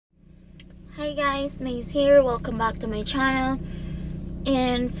Hi guys, Maze here. Welcome back to my channel.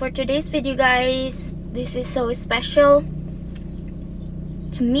 And for today's video guys, this is so special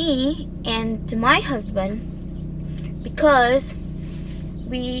to me and to my husband because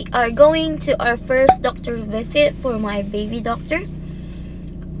we are going to our first doctor visit for my baby doctor.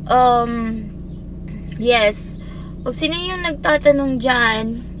 Yes, kung sino yung nagtatanong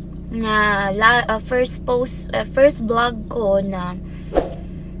dyan na first vlog ko na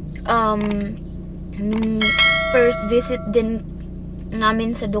first visit din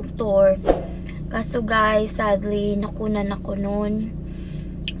namin sa doktor, kaso guys sadly nakunan ako noon.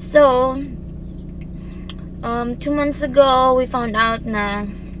 So 2 months ago we found out na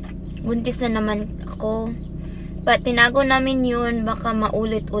buntis na naman ako, but tinago namin yun baka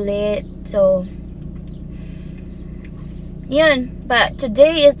maulit-ulit. So yun, but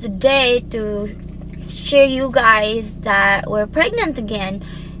today is the day to share you guys that we're pregnant again.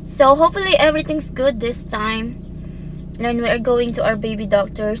 So hopefully everything's good this time. And we are going to our baby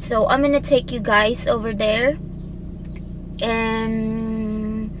doctor. So I'm gonna take you guys over there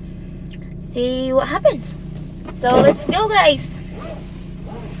and see what happens. So let's go guys.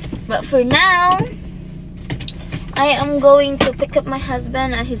 But for now, I am going to pick up my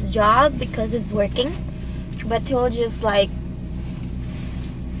husband at his job because he's working. But he'll just like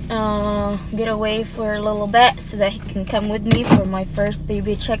get away for a little bit so that he can come with me for my first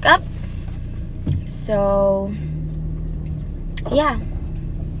baby checkup. So yeah,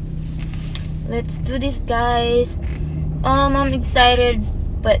 let's do this guys. I'm excited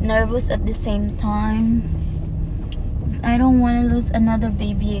but nervous at the same time because I don't want to lose another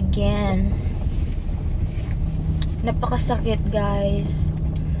baby again. Napakasakit guys.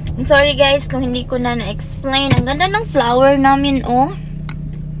 I'm sorry guys kung hindi ko na na-explain. Ang ganda ng flower namin, oh.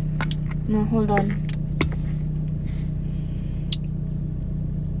 No, hold on.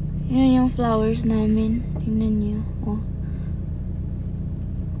 Yan yung flowers namin. Tingnan niyo. Oh.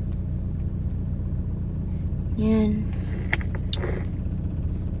 Yan.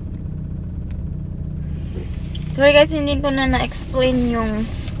 Sorry guys, hindi ko na na-explain yung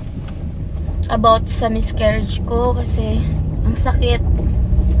about sa miscarriage ko kasi ang sakit.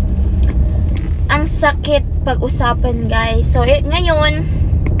 Ang sakit pag-usapan guys. So, ngayon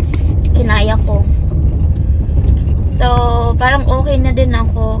kinaya ko. So, parang okay na din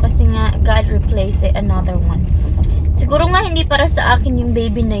ako kasi nga God replace it, another one. Siguro nga hindi para sa akin yung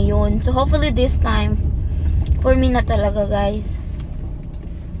baby na yun. So, hopefully this time for me na talaga guys.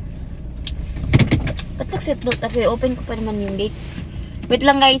 Ba't nag-seatbelt ako? Open ko pa naman yung gate. Wait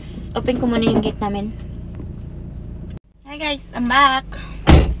lang guys. Open ko muna yung gate namin. Hi guys, I'm back.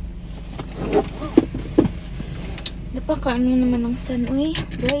 Napaka ano naman ng sun. Uy,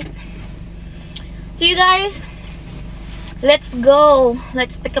 wait. So you guys, let's go.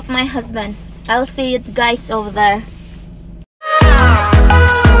 Let's pick up my husband. I'll see you guys over there.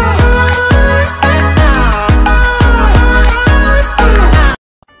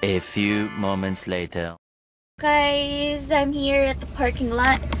 A few moments later. Guys, I'm here at the parking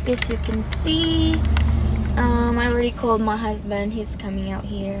lot. As you can see, I already called my husband. He's coming out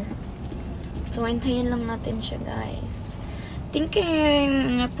here. So hintayin lang natin siya guys.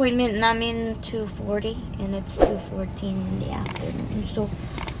 Thinking appointment namin 2:40 and it's 2:14 in the afternoon. So,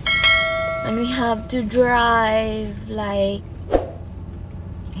 and we have to drive like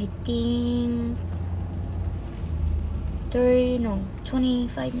I think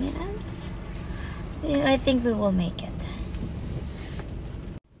 25 minutes. Yeah, I think we will make it.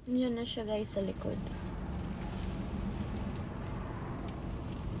 Yun na siya guys sa likod.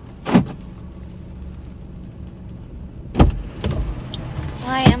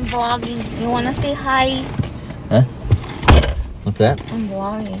 Hi, I'm vlogging. You wanna say hi? Huh? What's that? I'm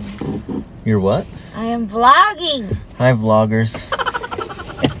vlogging. You're what? I am vlogging. Hi, vloggers.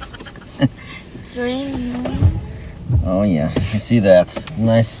 It's raining. Oh yeah, I see that.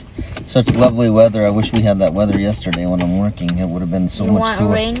 Nice, such lovely weather. I wish we had that weather yesterday when I'm working. It would have been so much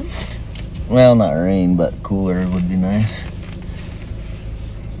cooler. You want rain? Well, not rain, but cooler would be nice.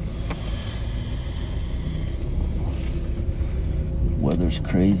 Weather's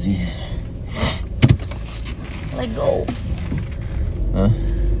crazy. Let go. Huh?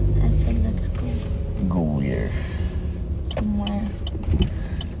 I said let's go. Go where? Somewhere.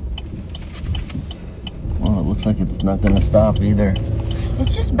 Well, it looks like it's not gonna stop either.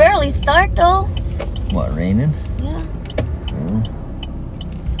 It's just barely start though. What, raining? Yeah. Yeah.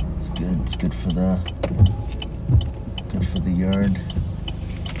 It's good. It's good for the yard.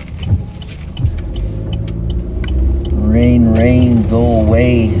 Rain, rain, go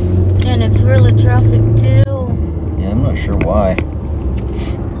away. And it's really traffic too. Yeah, I'm not sure why.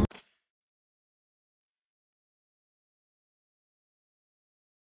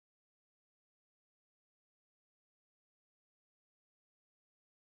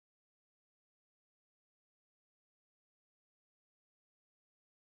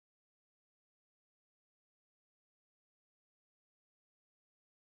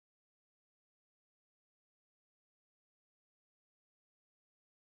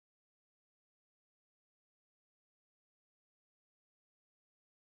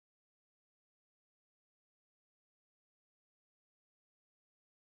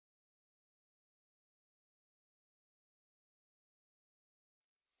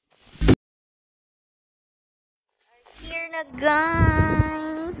 here na,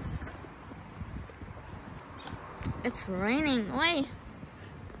 guys. It's raining. Why?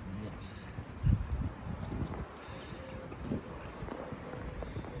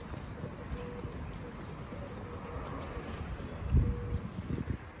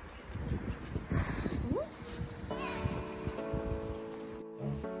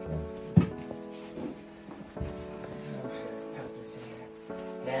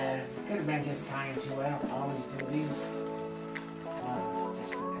 Yeah, could have been just time too. I don't always do these.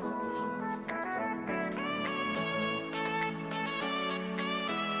 Just because I'm usually backed up.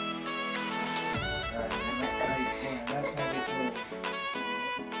 Alright, that's gonna be cool.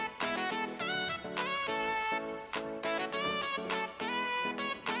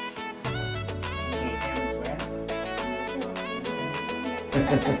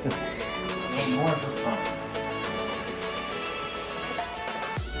 More for fun.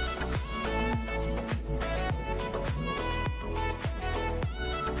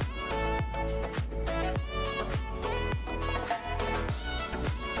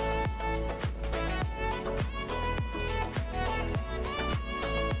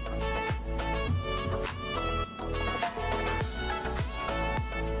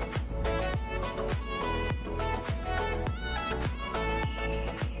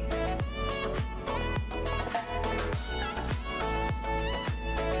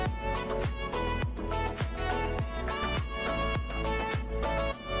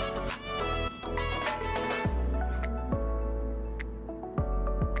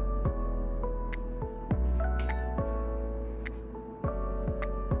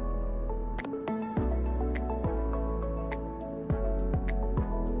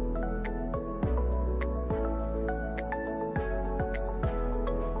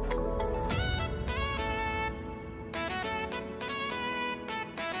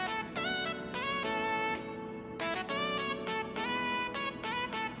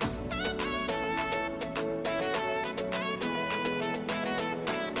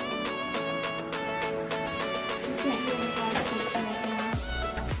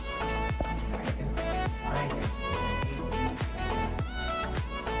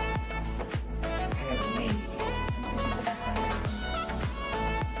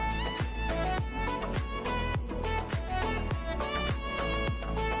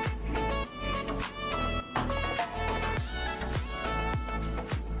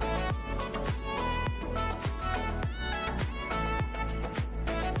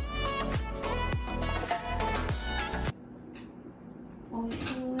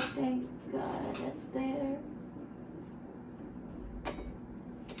 Thank God that's there.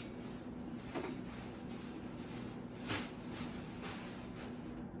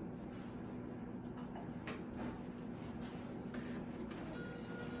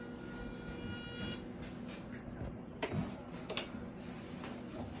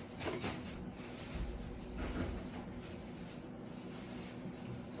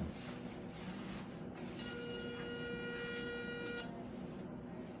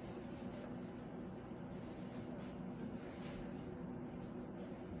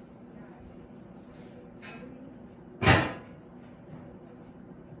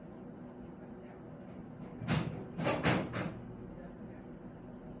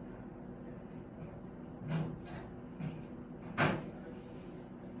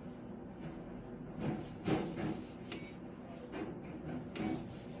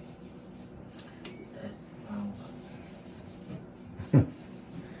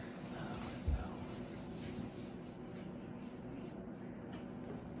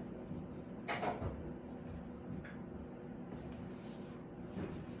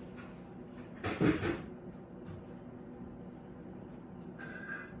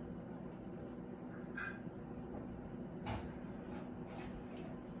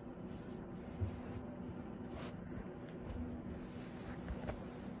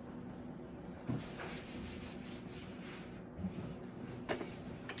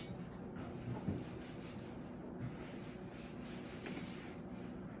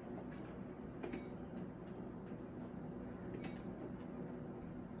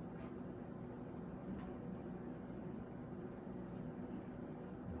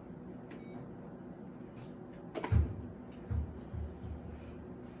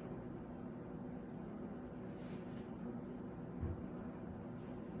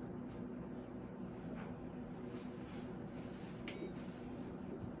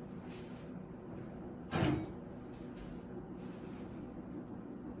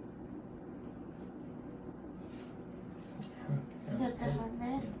 That's the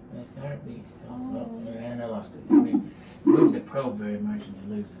heartbeat? That's the heartbeat. Oh, and I lost it. I mean, move the probe very much and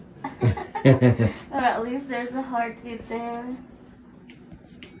you lose it. But at least there's a heartbeat there.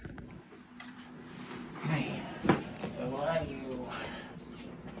 Hey, so while you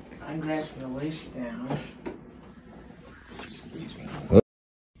undress from the waist down, excuse me.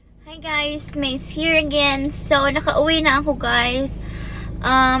 Hi guys, Mace here again. So, nakauwi na ako guys.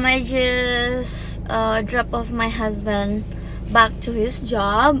 I just dropped off my husband back to his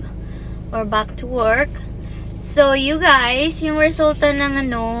job or back to work. So, you guys, yung resulta ng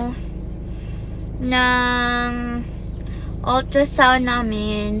ng ultrasound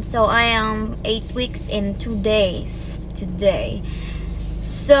namin. So, I am 8 weeks and 2 days today.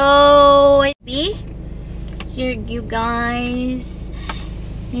 So, here you guys.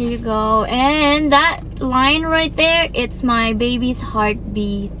 Here you go. And that line right there, it's my baby's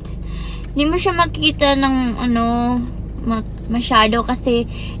heartbeat. Hindi mo siya makita ng masyado kasi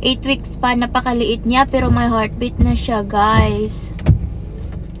 8 weeks pa, napakaliit niya. Pero may heartbeat na siya, guys.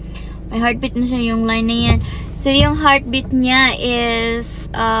 May heartbeat na siya yung line na yan. So, yung heartbeat niya is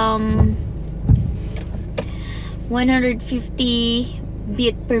 150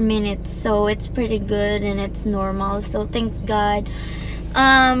 beat per minute. So, it's pretty good and it's normal. So, thanks God.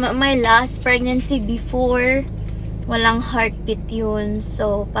 My last pregnancy before, walang heartbeat yun.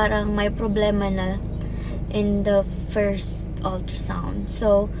 So, parang may problema na in the first ultrasound.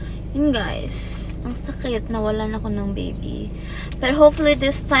 So, yun guys. Ang sakit, nawalan ako ng baby. But hopefully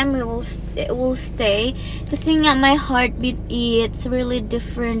this time it will stay. Kasi nga my heartbeat, it's really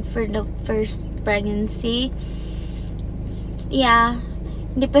different for the first pregnancy. Yeah,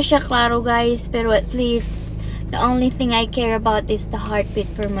 hindi pa siya klaro guys, pero at least the only thing I care about is the heartbeat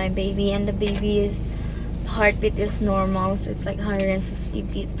for my baby, and the baby's heartbeat is normal, so it's like 150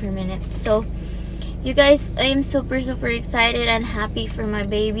 beat per minute. So you guys, I am super excited and happy for my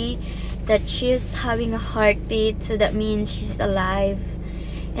baby, that she's having a heartbeat, so that means she's alive.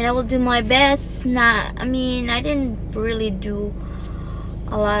 And I will do my best. I didn't really do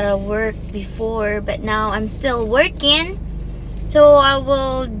a lot of work before, but now I'm still working, so I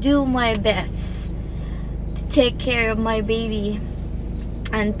will do my best to take care of my baby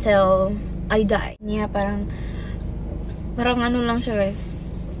until I die. Yeah, parang ano lang siya guys,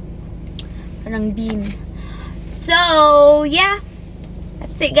 parang bean. So yeah,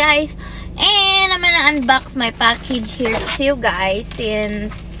 that's it guys. And I'm gonna unbox my package here too guys,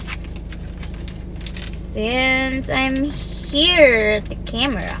 since I'm here at the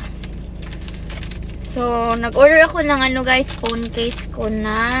camera. So nag-order ako ng guys, phone case ko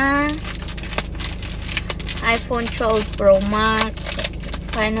na iPhone 12 Pro Max.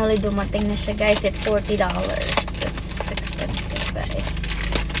 Finally dumating na siya guys at $40. It's expensive guys.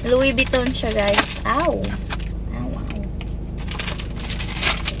 Louis Vuitton siya guys. Ow!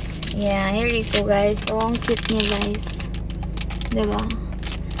 Yeah, here you go guys. Oh, ang cute niya guys. Diba?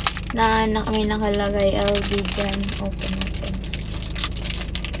 Na kami nakalagay LV dyan. Open.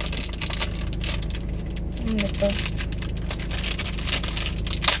 Ano ito?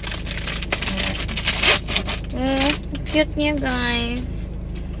 Cute niya guys.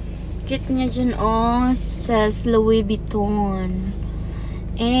 Cute niya dyan. Oh, says Louis Vuitton.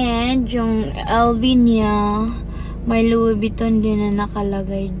 And yung LV niya, may Louis Vuitton din na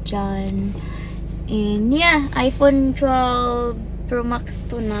nakalagay dyan. And yeah, iPhone 12 Pro Max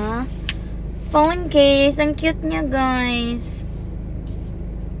to na. Phone case. Ang cute niya guys.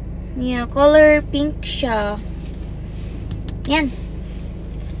 Yeah, color pink siya. Yan.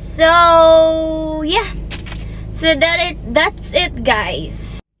 So, yeah. So that's it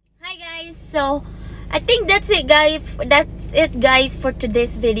guys. Hi guys. So, I think that's it guys for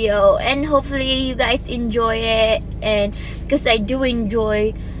today's video, and hopefully you guys enjoy it, and because I do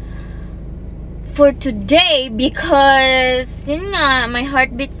enjoy for today, because yun nga, my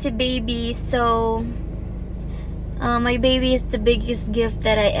heart beats si baby. So my baby is the biggest gift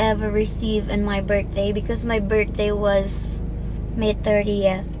that I ever received on my birthday, because my birthday was May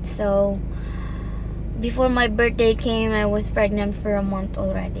 30th. So before my birthday came, I was pregnant for a month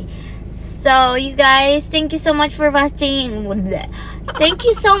already. So you guys, thank you so much for watching. Thank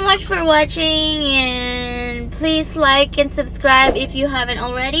you so much for watching, and please like and subscribe if you haven't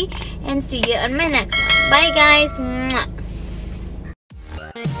already, and see you on my next one. Bye guys. Mwah.